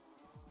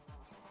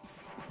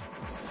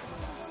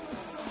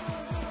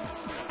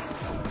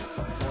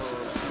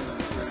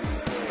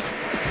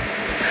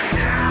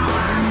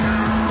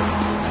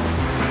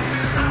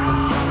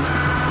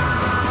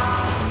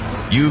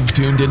You've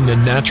tuned into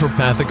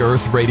Naturopathic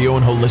Earth Radio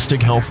and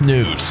Holistic Health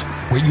News,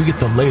 where you get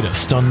the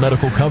latest on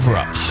medical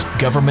cover-ups,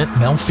 government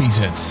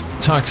malfeasance,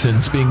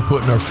 toxins being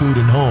put in our food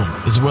and home,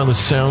 as well as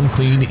sound,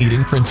 clean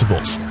eating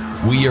principles.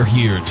 We are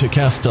here to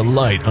cast a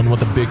light on what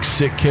the big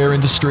sick care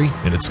industry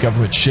and its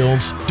government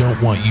shills don't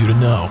want you to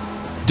know.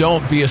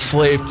 Don't be a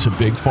slave to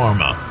Big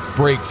Pharma.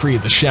 Break free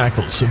of the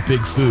shackles of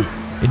Big Food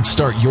and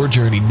start your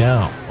journey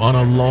now on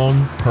a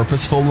long,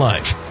 purposeful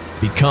life.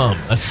 Become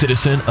a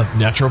citizen of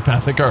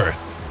Naturopathic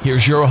Earth.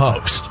 Here's your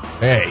host,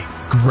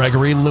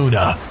 Gregory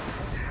Luna.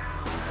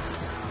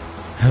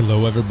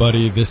 Hello,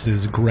 everybody. This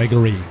is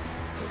Gregory,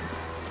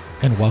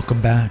 and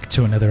welcome back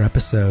to another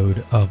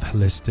episode of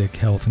Holistic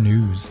Health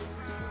News.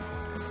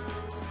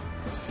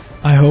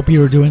 I hope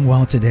you are doing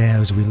well today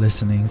as we're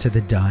listening to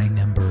the dying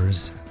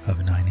embers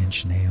of Nine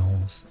Inch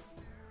Nails.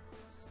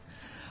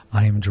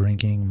 I am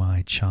drinking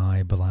my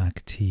chai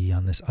black tea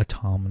on this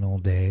autumnal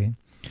day,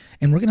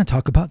 and we're going to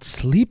talk about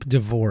sleep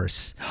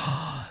divorce.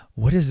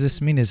 What does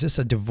this mean? Is this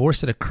a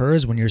divorce that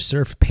occurs when you're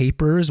served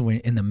papers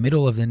in the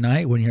middle of the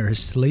night when you're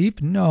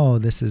asleep? No,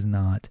 this is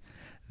not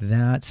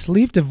that.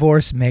 Sleep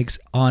divorce makes,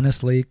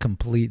 honestly,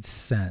 complete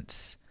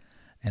sense.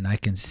 And I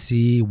can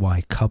see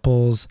why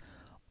couples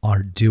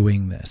are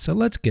doing this. So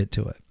let's get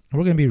to it.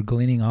 We're going to be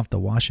gleaning off the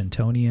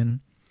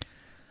Washingtonian.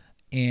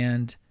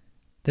 And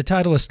the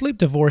title is Sleep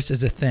Divorce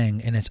is a Thing,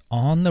 and it's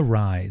on the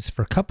rise.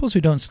 For couples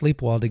who don't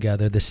sleep well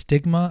together, the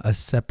stigma of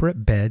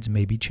separate beds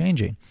may be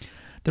changing.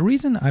 The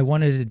reason I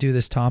wanted to do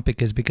this topic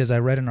is because I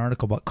read an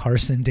article about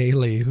Carson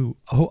Daly, who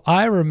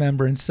I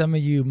remember, and some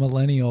of you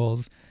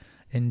millennials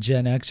and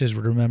Gen Xers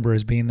would remember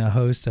as being the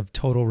host of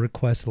Total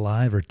Request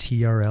Live, or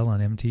TRL,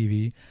 on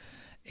MTV.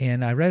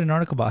 And I read an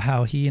article about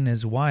how he and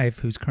his wife,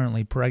 who's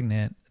currently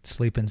pregnant,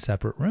 sleep in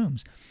separate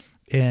rooms.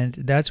 And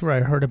that's where I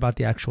heard about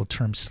the actual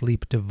term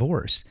sleep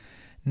divorce.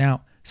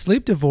 Now,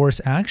 sleep divorce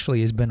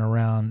actually has been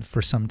around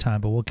for some time,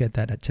 but we'll get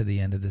that to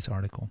the end of this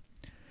article.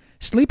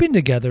 Sleeping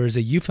together is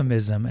a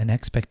euphemism, an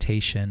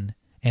expectation,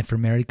 and for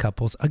married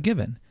couples, a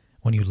given.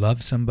 When you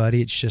love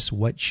somebody, it's just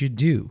what you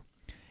do.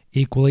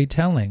 Equally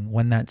telling,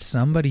 when that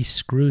somebody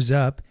screws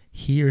up,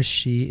 he or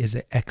she is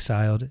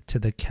exiled to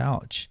the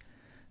couch.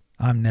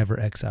 I'm never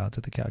exiled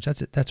to the couch.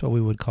 That's what we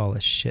would call a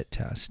shit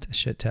test. A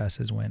shit test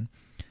is when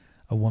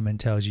a woman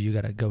tells you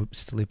got to go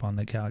sleep on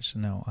the couch.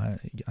 No,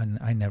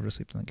 I never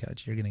sleep on the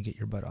couch. You're going to get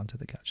your butt onto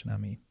the couch,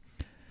 not me.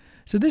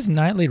 So this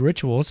nightly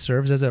ritual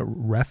serves as a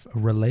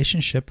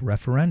relationship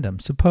referendum,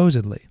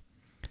 supposedly.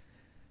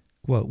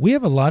 Quote, we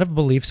have a lot of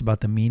beliefs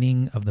about the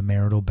meaning of the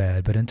marital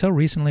bed, but until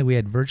recently we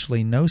had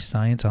virtually no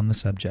science on the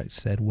subject,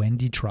 said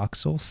Wendy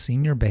Troxel,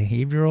 senior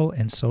behavioral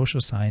and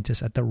social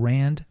scientist at the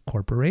RAND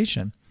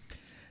Corporation.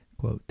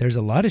 Quote, there's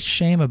a lot of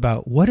shame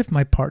about what if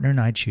my partner and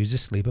I choose to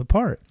sleep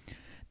apart.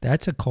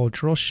 That's a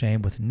cultural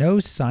shame with no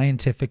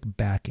scientific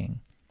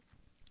backing.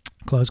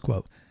 Close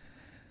quote.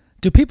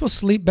 Do people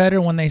sleep better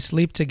when they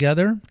sleep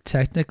together?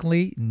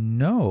 Technically,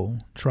 no.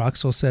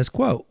 Troxel says,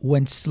 quote,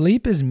 when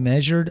sleep is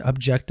measured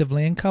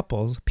objectively in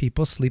couples,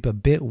 people sleep a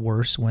bit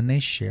worse when they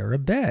share a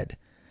bed.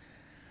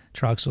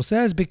 Troxel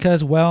says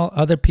because, well,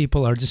 other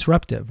people are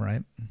disruptive,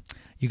 right?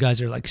 You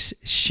guys are like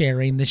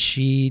sharing the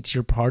sheets.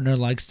 Your partner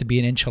likes to be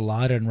an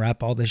enchilada and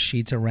wrap all the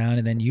sheets around,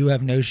 and then you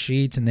have no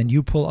sheets, and then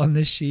you pull on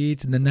the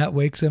sheets, and then that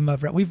wakes him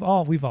up. We've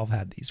all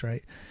had these,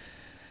 right?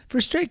 For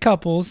straight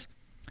couples,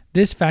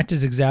 this fact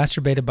is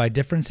exacerbated by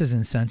differences in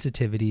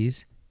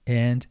sensitivities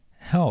and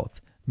health.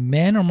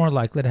 Men are more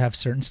likely to have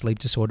certain sleep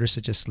disorders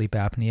such as sleep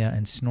apnea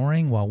and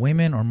snoring, while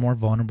women are more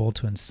vulnerable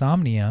to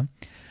insomnia,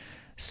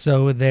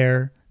 so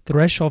their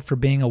threshold for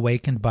being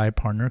awakened by a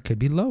partner could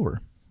be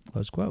lower.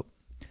 Close quote.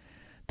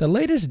 The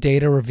latest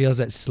data reveals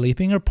that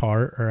sleeping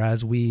apart, or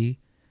as we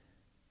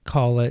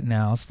call it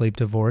now, sleep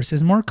divorce,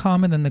 is more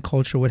common than the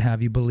culture would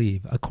have you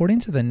believe. According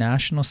to the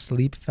National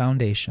Sleep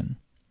Foundation,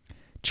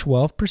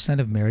 12%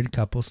 of married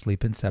couples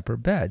sleep in separate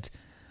beds.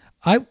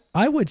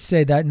 I would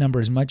say that number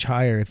is much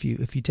higher if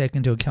you take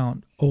into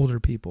account older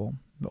people,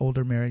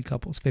 older married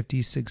couples,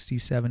 50s, 60s,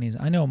 70s.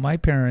 I know my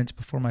parents,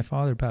 before my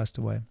father passed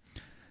away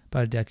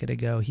about a decade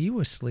ago, he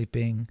was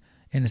sleeping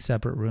in a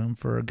separate room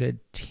for a good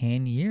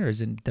 10 years.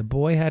 And the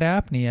boy had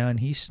apnea and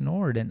he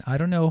snored. And I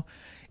don't know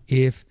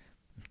if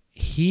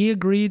he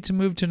agreed to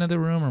move to another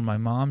room or my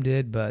mom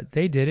did, but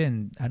they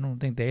didn't. I don't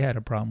think they had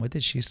a problem with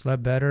it. She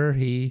slept better.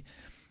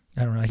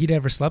 I don't know. He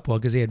never slept well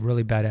because he had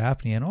really bad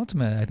apnea. And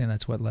ultimately, I think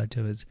that's what led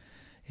to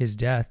his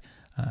death.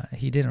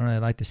 He didn't really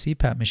like the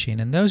CPAP machine.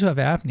 And those who have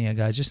apnea,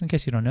 guys, just in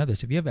case you don't know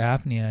this, if you have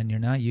apnea and you're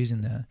not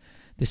using the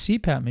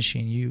CPAP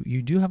machine,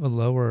 you do have a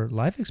lower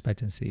life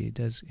expectancy. It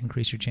does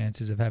increase your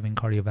chances of having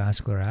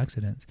cardiovascular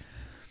accidents.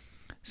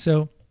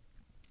 So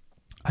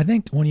I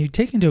think when you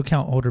take into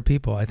account older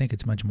people, I think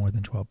it's much more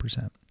than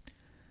 12%.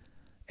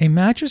 A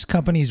mattress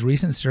company's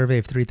recent survey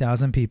of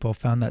 3,000 people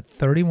found that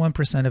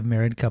 31% of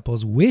married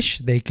couples wish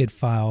they could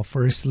file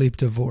for a sleep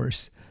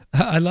divorce.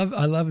 I love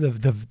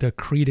the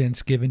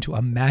credence given to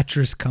a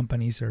mattress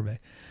company survey.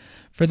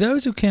 For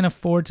those who can't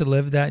afford to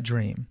live that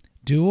dream,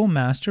 dual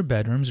master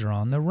bedrooms are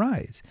on the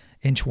rise.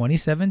 In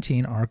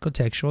 2017,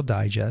 Architectural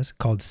Digest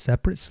called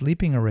separate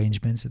sleeping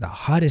arrangements the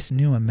hottest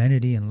new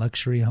amenity in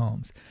luxury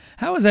homes.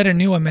 How is that a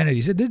new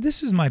amenity? So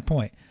this was my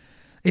point.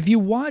 If you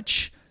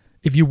watch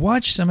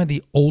some of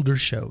the older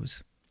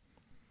shows,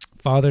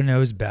 Father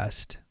Knows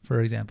Best,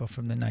 for example,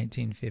 from the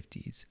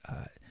 1950s,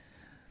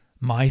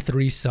 My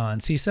Three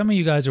Sons. See, some of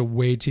you guys are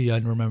way too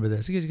young to remember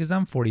this because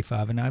I'm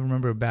 45, and I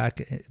remember back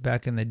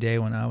in the day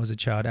when I was a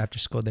child after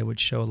school, they would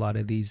show a lot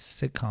of these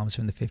sitcoms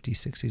from the 50s,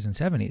 60s, and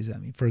 70s. I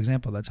mean, for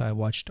example, that's how I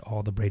watched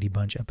all the Brady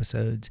Bunch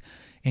episodes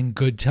and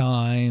Good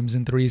Times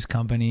and Three's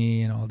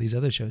Company and all these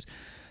other shows.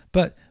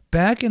 But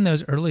back in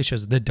those early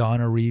shows, the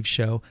Donna Reeves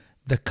show,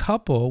 the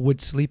couple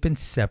would sleep in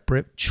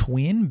separate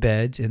twin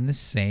beds in the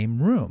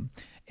same room,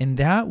 and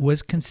that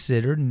was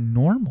considered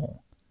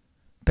normal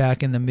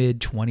back in the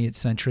mid-20th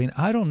century. And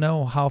I don't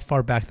know how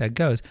far back that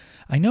goes.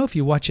 I know if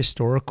you watch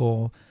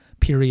historical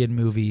period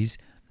movies,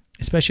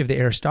 especially of the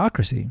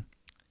aristocracy,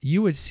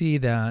 you would see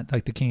that,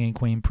 like the king and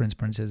queen, prince,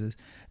 princesses,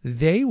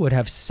 they would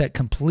have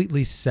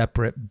completely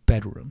separate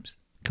bedrooms.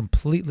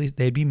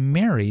 They'd be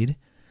married,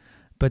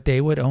 but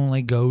they would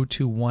only go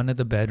to one of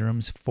the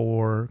bedrooms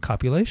for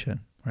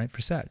copulation, right,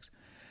 for sex.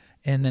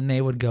 And then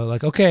they would go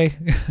like, okay,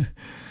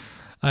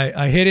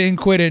 I hit it and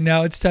quit it.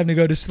 Now it's time to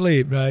go to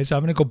sleep, right? So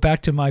I'm going to go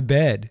back to my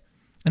bed.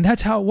 And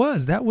that's how it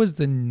was. That was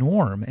the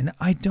norm. And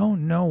I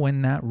don't know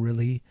when that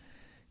really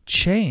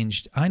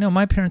changed. I know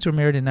my parents were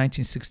married in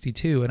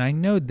 1962, and I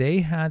know they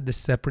had the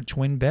separate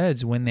twin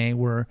beds when they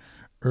were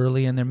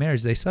early in their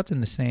marriage. They slept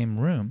in the same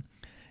room.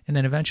 And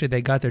then eventually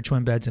they got their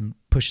twin beds and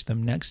pushed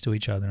them next to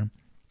each other.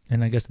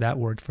 And I guess that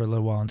worked for a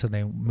little while until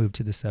they moved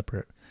to the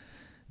separate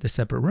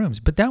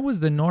rooms. But that was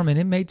the norm, and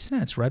it made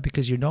sense, right?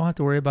 Because you don't have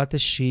to worry about the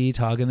sheets,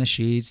 hogging the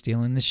sheets,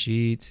 stealing the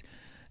sheets.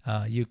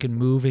 You can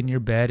move in your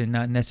bed and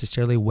not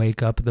necessarily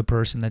wake up the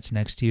person that's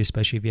next to you,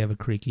 especially if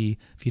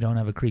you don't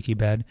have a creaky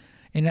bed.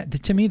 And that,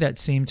 to me, that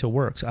seemed to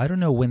work. So I don't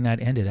know when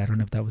that ended. I don't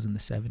know if that was in the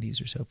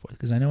 70s or so forth.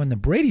 Because I know in the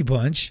Brady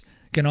Bunch,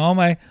 again,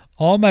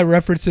 all my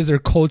references are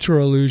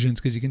cultural allusions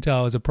because you can tell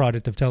I was a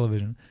product of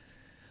television.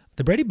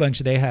 The Brady Bunch,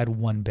 they had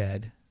one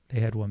bed.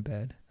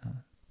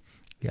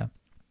 Yeah.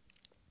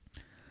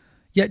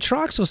 Yet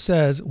Troxel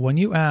says, when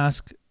you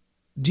ask,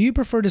 do you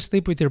prefer to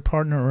sleep with your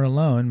partner or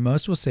alone,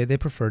 most will say they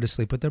prefer to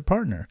sleep with their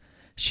partner.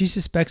 She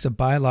suspects a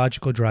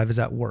biological drive is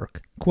at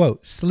work.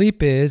 Quote,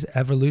 sleep is,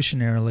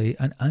 evolutionarily,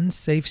 an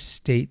unsafe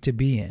state to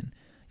be in.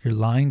 You're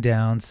lying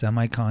down,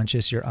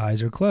 semi-conscious, your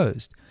eyes are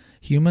closed.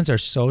 Humans are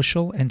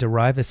social and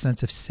derive a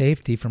sense of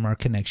safety from our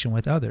connection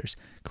with others.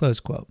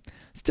 Close quote.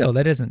 Still,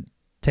 that doesn't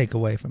take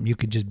away from you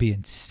could just be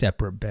in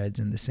separate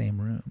beds in the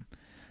same room.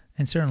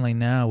 And certainly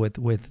now with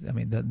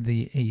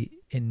the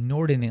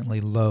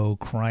inordinately low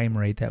crime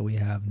rate that we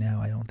have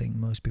now, I don't think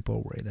most people are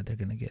worried that they're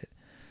going to get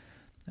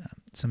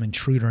some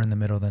intruder in the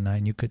middle of the night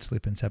and you could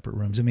sleep in separate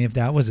rooms. I mean, if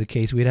that was the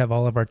case, we'd have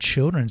all of our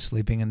children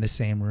sleeping in the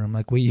same room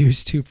like we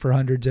used to for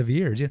hundreds of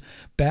years. You know,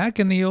 back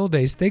in the old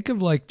days, think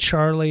of like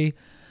Charlie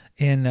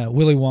in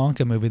Willy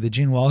Wonka movie, the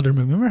Gene Wilder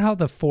movie. Remember how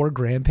the four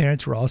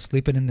grandparents were all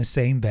sleeping in the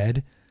same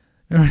bed?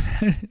 Remember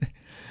that?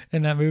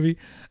 In that movie?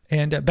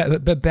 And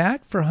but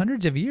back for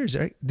hundreds of years,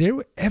 right,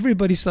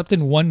 everybody slept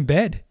in one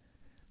bed.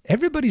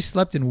 Everybody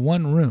slept in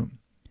one room,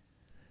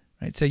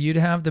 right? So you'd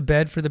have the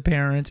bed for the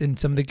parents, and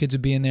some of the kids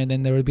would be in there. And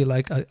then there would be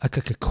like a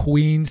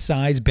queen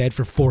size bed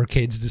for four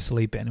kids to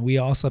sleep in. And we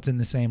all slept in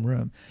the same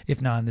room,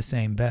 if not in the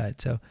same bed.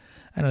 So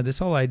I don't know, this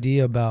whole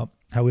idea about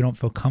how we don't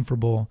feel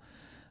comfortable.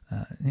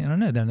 I don't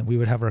know. Then we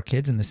would have our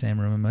kids in the same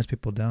room, and most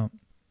people don't.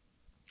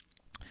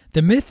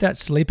 The myth that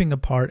sleeping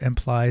apart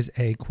implies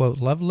a, quote,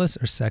 loveless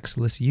or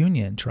sexless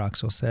union,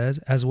 Troxel says,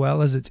 as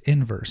well as its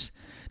inverse,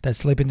 that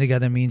sleeping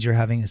together means you're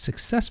having a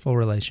successful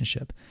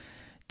relationship,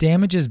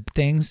 damages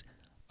things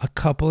a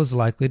couple is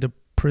likely to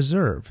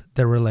preserve,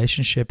 their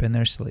relationship in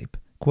their sleep.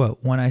 Quote,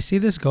 when I see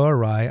this go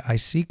awry, I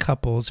see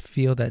couples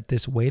feel that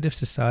this weight of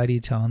society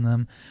telling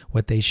them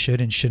what they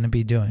should and shouldn't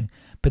be doing,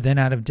 but then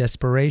out of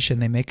desperation,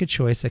 they make a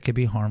choice that could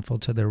be harmful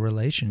to their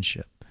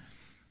relationship.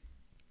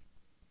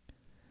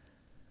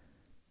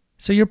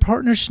 So your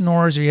partner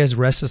snores or he has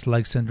restless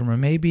leg syndrome, or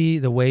maybe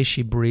the way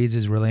she breathes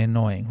is really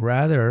annoying.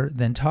 Rather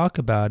than talk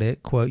about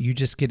it, quote, you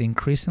just get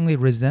increasingly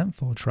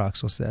resentful,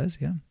 Troxel says,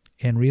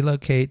 and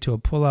relocate to a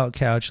pull-out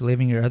couch,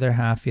 leaving your other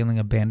half feeling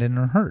abandoned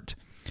or hurt.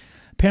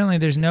 Apparently,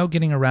 there's no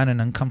getting around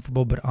an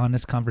uncomfortable but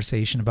honest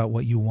conversation about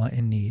what you want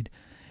and need.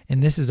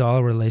 And this is all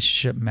a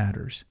relationship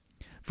matters.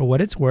 For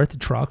what it's worth,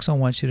 Troxel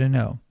wants you to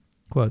know,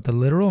 quote, the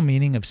literal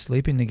meaning of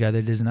sleeping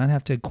together does not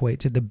have to equate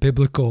to the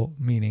biblical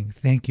meaning.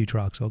 Thank you,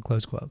 Troxel,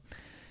 close quote.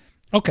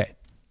 Okay,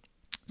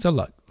 so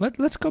look,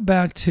 let's go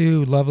back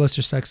to loveless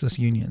or sexless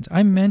unions.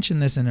 I mentioned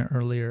this in an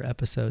earlier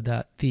episode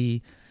that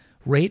the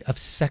rate of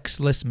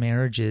sexless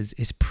marriages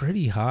is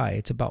pretty high.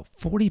 It's about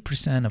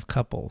 40% of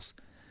couples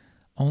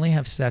only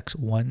have sex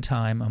one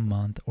time a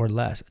month or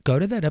less. Go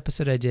to that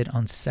episode I did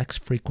on sex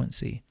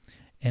frequency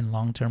in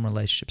long-term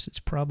relationships. It's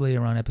probably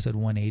around episode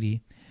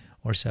 180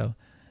 or so.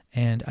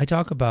 And I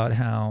talk about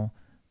how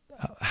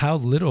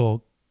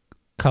little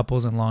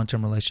couples in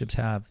long-term relationships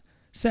have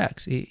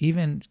sex.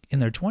 Even in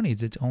their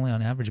 20s, it's only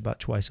on average about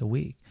twice a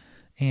week.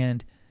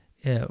 And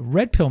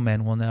red pill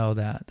men will know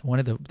that one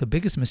of the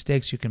biggest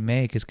mistakes you can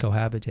make is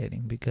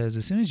cohabitating, because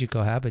as soon as you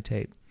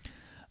cohabitate,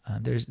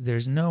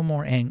 there's no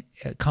more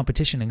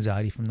competition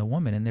anxiety from the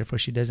woman, and therefore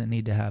she doesn't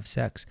need to have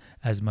sex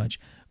as much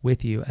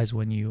with you as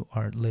when you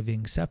are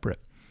living separate.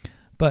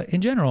 But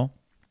in general,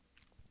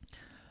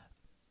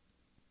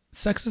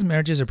 sexless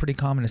marriages are pretty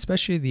common,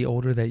 especially the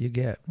older that you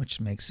get,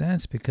 which makes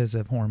sense because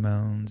of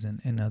hormones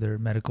and other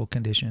medical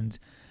conditions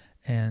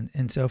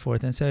and so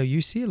forth. And so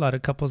you see a lot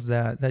of couples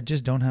that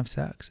just don't have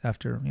sex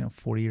after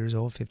 40 years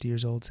old, 50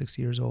 years old,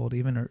 60 years old,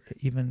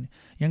 even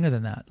younger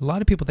than that. A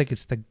lot of people think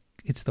it's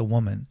the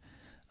woman.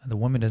 The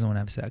woman doesn't want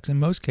to have sex. In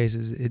most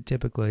cases, it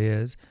typically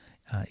is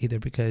either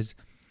because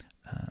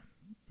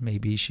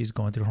maybe she's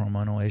going through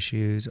hormonal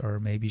issues, or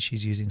maybe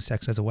she's using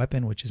sex as a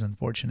weapon, which is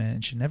unfortunate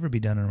and should never be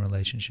done in a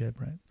relationship,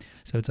 right?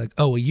 So it's like,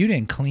 oh, well, you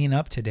didn't clean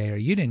up today, or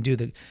you didn't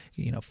do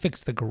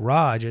fix the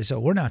garage, or so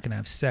we're not going to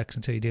have sex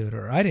until you do it,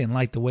 or I didn't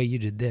like the way you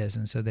did this,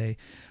 and so they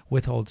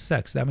withhold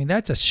sex. I mean,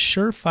 that's a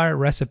surefire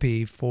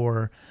recipe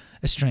for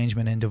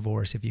estrangement and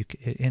divorce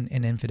and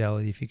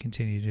infidelity if you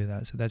continue to do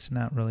that. So that's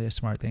not really a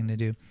smart thing to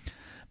do.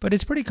 But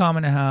it's pretty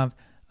common to have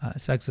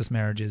sexless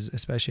marriages,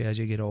 especially as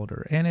you get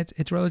older. And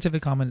it's relatively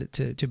common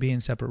to be in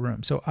separate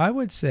rooms. So I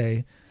would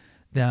say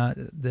that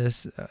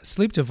this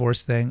sleep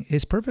divorce thing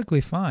is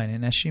perfectly fine.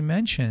 And as she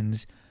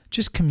mentions,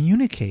 just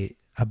communicate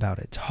about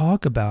it.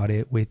 Talk about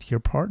it with your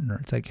partner.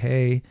 It's like,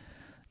 hey,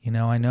 I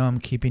know I'm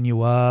keeping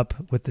you up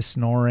with the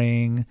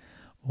snoring,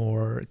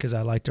 or because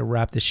I like to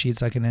wrap the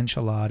sheets like an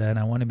enchilada, and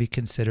I want to be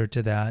considerate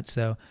to that.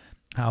 So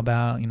how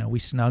about, we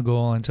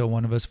snuggle until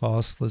one of us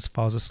falls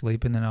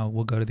asleep, and then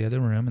we'll go to the other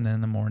room, and then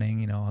in the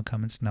morning, I'll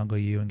come and snuggle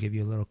you and give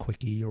you a little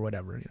quickie or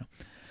whatever,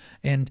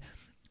 And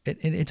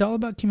it's all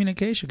about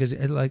communication, because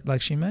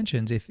like she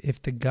mentions,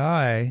 if the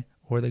guy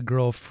or the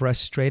girl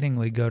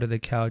frustratingly go to the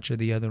couch or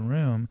the other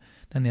room,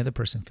 then the other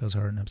person feels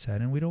hurt and upset,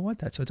 and we don't want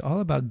that. So it's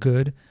all about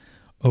good,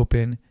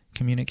 open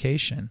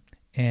communication.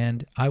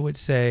 And I would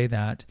say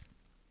that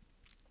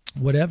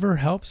whatever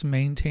helps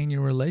maintain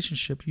your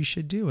relationship, you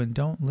should do, and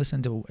don't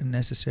listen to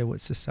necessarily what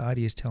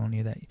society is telling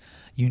you that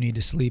you need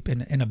to sleep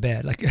in a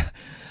bed. Like,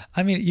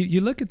 I mean,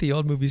 you look at the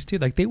old movies too.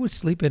 Like, they would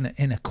sleep in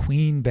a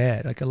queen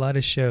bed. Like a lot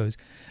of shows,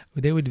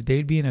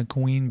 they'd be in a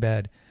queen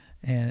bed,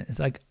 and it's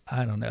like,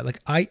 I don't know.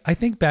 Like I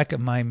think back at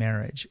my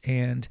marriage,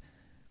 and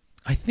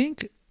I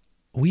think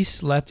we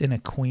slept in a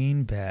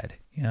queen bed,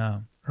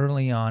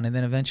 early on, and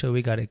then eventually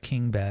we got a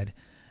king bed,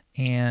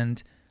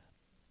 and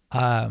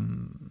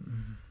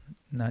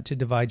not to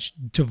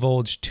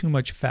divulge too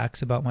much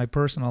facts about my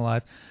personal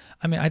life.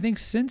 I mean, I think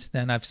since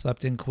then I've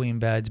slept in queen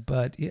beds,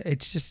 but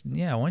it's just,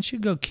 once you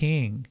go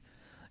king,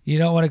 you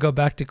don't want to go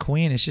back to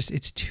queen.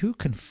 It's too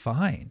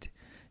confined.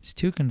 It's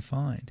too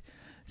confined.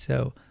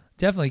 So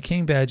definitely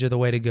king beds are the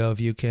way to go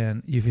if you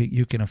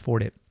can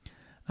afford it.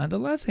 The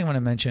last thing I want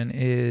to mention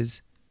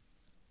is,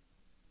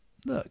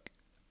 look,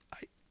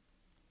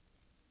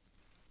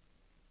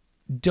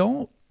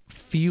 don't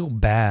feel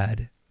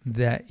bad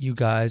that you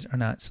guys are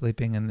not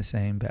sleeping in the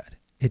same bed.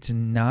 It's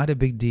not a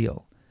big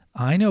deal.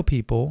 I know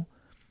people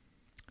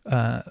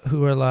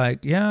who are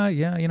like, yeah,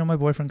 my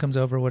boyfriend comes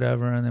over,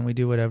 whatever, and then we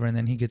do whatever, and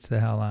then he gets the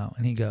hell out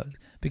and he goes,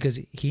 because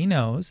he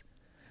knows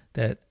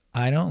that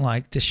I don't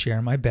like to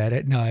share my bed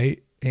at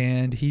night,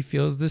 and he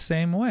feels the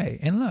same way.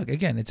 And look,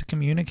 again, it's a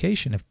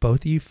communication. If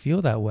both of you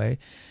feel that way,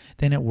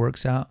 then it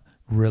works out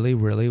really,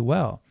 really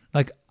well.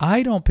 Like,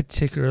 I don't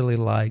particularly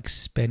like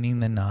spending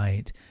the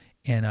night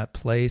in a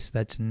place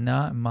that's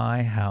not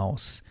my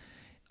house,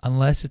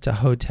 unless it's a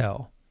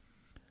hotel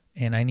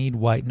and I need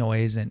white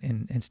noise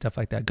and stuff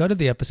like that. Go to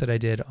the episode I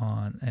did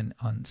on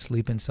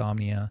sleep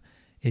insomnia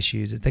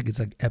issues. I think it's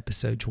like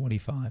episode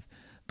 25.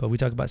 But we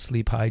talk about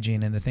sleep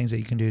hygiene and the things that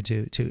you can do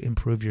to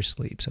improve your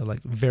sleep. So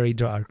like very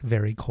dark,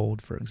 very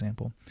cold, for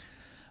example.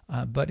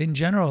 But in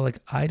general, like,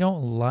 I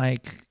don't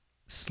like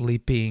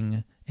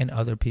sleeping in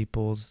other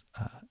people's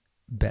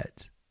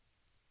beds.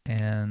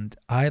 And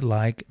I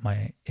like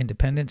my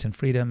independence and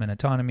freedom and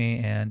autonomy,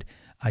 and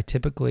I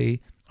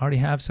typically already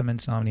have some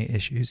insomnia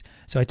issues.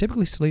 So I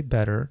typically sleep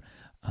better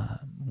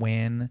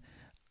when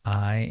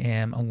I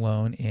am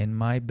alone in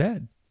my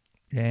bed.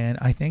 And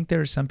I think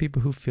there are some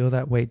people who feel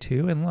that way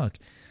too. And look,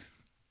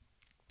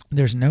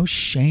 there's no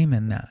shame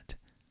in that.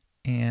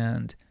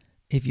 And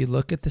if you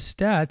look at the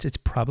stats, it's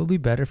probably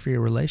better for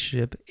your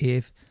relationship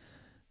if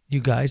you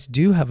guys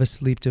do have a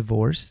sleep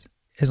divorce,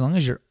 as long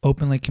as you're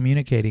openly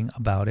communicating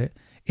about it.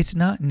 It's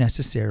not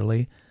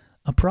necessarily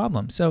a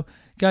problem. So,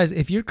 guys,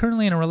 if you're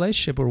currently in a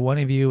relationship where one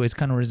of you is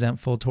kind of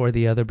resentful toward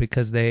the other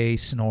because they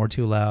snore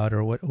too loud,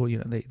 or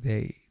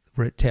they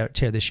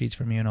tear the sheets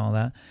from you and all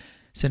that,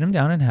 sit them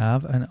down and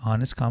have an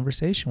honest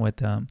conversation with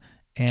them,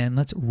 and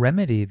let's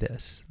remedy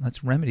this.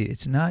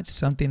 It's not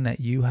something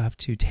that you have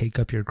to take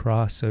up your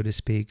cross, so to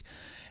speak,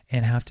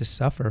 and have to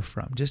suffer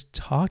from. Just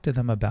talk to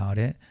them about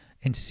it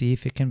and see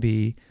if it can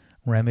be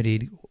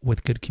remedied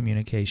with good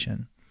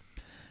communication.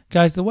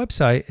 Guys, the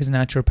website is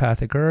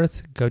Naturopathic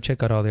Earth. Go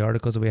check out all the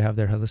articles that we have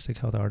there, holistic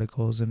health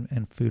articles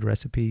and food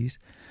recipes.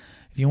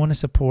 If you want to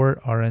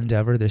support our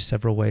endeavor, there's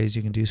several ways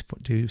you can do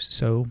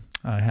so.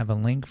 I have a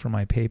link for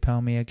my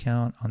PayPal me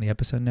account on the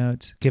episode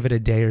notes. Give it a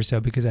day or so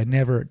because I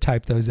never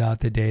type those out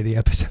the day the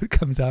episode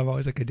comes out. I'm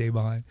always like a day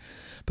behind.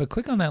 But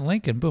click on that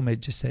link and boom,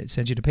 it just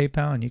sends you to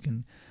PayPal and you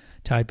can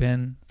type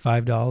in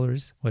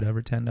 $5,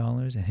 whatever,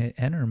 $10 and hit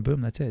enter and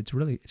boom, that's it. It's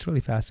really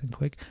fast and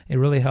quick. It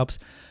really helps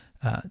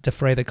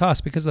defray the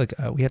cost because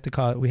we have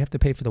to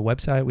pay for the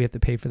website, we have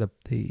to pay for the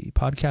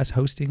podcast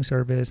hosting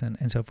service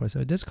and so forth. So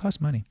it does cost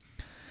money.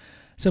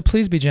 So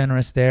please be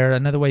generous there.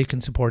 Another way you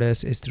can support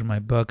us is through my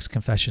books,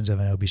 Confessions of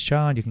an Obese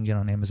Child. You can get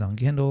on Amazon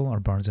Kindle or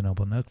Barnes &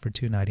 Noble Nook for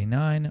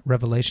 $2.99.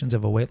 Revelations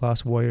of a Weight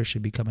Loss Warrior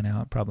should be coming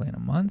out probably in a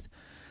month.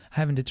 I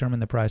haven't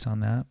determined the price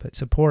on that, but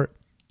support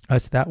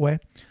us that way.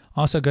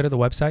 Also, go to the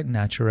website,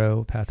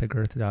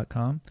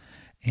 naturopathicearth.com,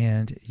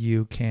 and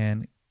you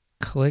can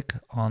click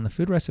on the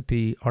food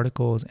recipe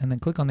articles and then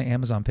click on the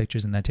Amazon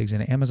pictures, and that takes you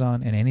to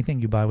Amazon, and anything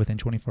you buy within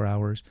 24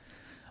 hours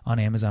on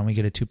Amazon, we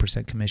get a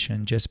 2%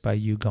 commission just by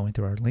you going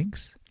through our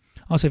links.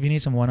 Also, if you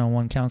need some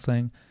one-on-one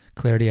counseling,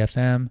 Clarity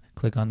FM,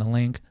 click on the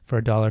link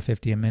for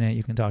 $1.50 a minute.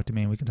 You can talk to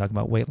me and we can talk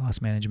about weight loss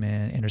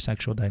management,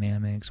 intersexual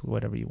dynamics,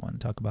 whatever you want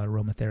to talk about,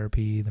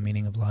 aromatherapy, the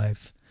meaning of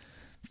life,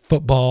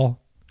 football,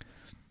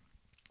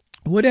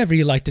 whatever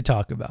you like to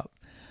talk about.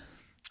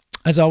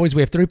 As always,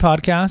 we have 3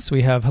 podcasts.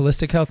 We have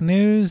Holistic Health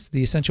News,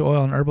 the Essential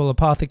Oil and Herbal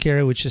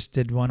Apothecary, which just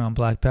did one on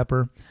black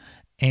pepper.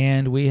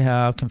 And we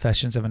have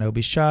Confessions of an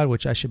Obese Child,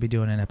 which I should be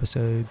doing an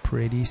episode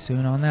pretty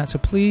soon on that. So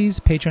please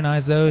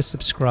patronize those,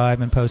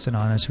 subscribe, and post an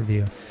honest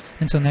review.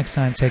 Until next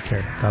time, take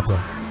care. God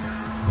bless.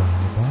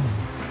 Bye-bye.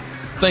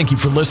 Thank you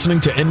for listening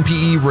to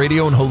NPE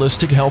Radio and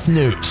Holistic Health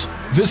News.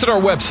 Visit our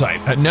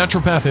website at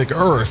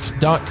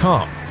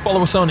naturopathicearth.com.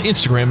 Follow us on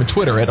Instagram and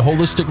Twitter at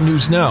Holistic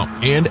News Now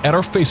and at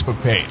our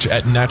Facebook page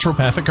at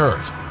Naturopathic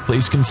Earth.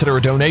 Please consider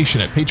a donation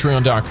at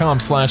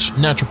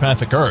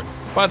patreon.com/naturopathic earth.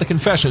 Buy the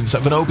Confessions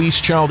of an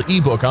Obese Child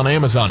ebook on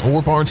Amazon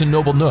or Barnes &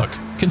 Noble Nook.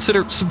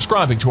 Consider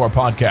subscribing to our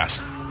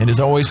podcast. And as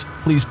always,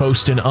 please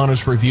post an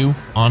honest review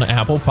on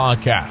Apple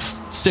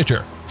Podcasts,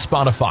 Stitcher,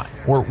 Spotify,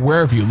 or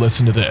wherever you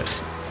listen to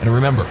this. And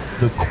remember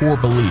the core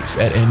belief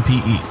at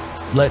NPE.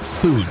 Let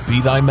food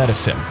be thy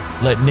medicine.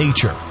 Let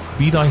nature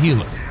be thy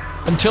healer.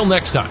 Until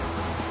next time.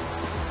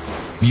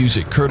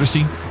 Music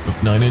courtesy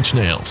of 9 Inch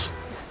Nails.